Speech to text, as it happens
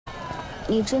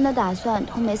你真的打算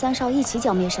同梅三少一起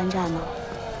剿灭山寨吗？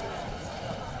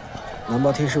南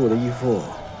霸天是我的义父，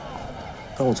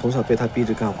但我从小被他逼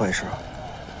着干坏事，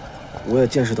我也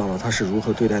见识到了他是如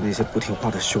何对待那些不听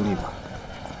话的兄弟们。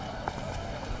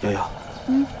瑶瑶，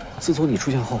自从你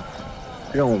出现后，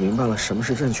让我明白了什么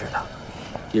是正确的，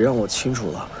也让我清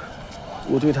楚了，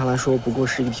我对他来说不过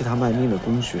是一个替他卖命的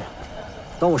工具。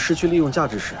当我失去利用价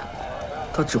值时，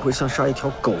他只会像杀一条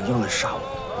狗一样来杀我。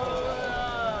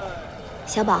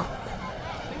小宝，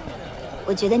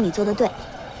我觉得你做得对。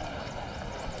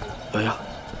瑶瑶，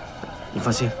你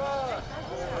放心，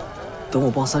等我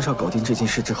帮三少搞定这件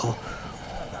事之后，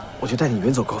我就带你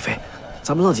远走高飞，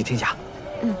咱们浪迹天涯。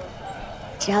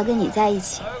只要跟你在一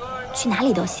起，去哪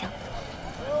里都行。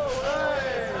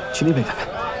去那边看看。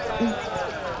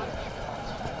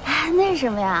那是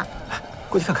什么呀？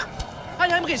过去看看。哎，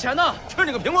你还没给钱呢，吃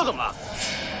你个苹果怎么了？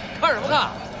看什么看？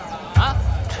啊？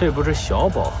这不是小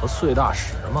宝和碎大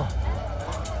石吗？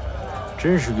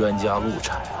真是冤家路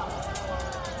窄啊！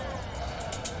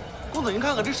公子，您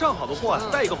看看这上好的货，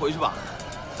带一个回去吧。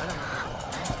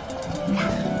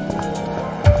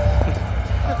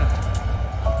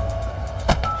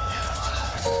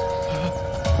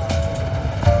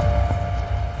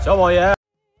小宝爷。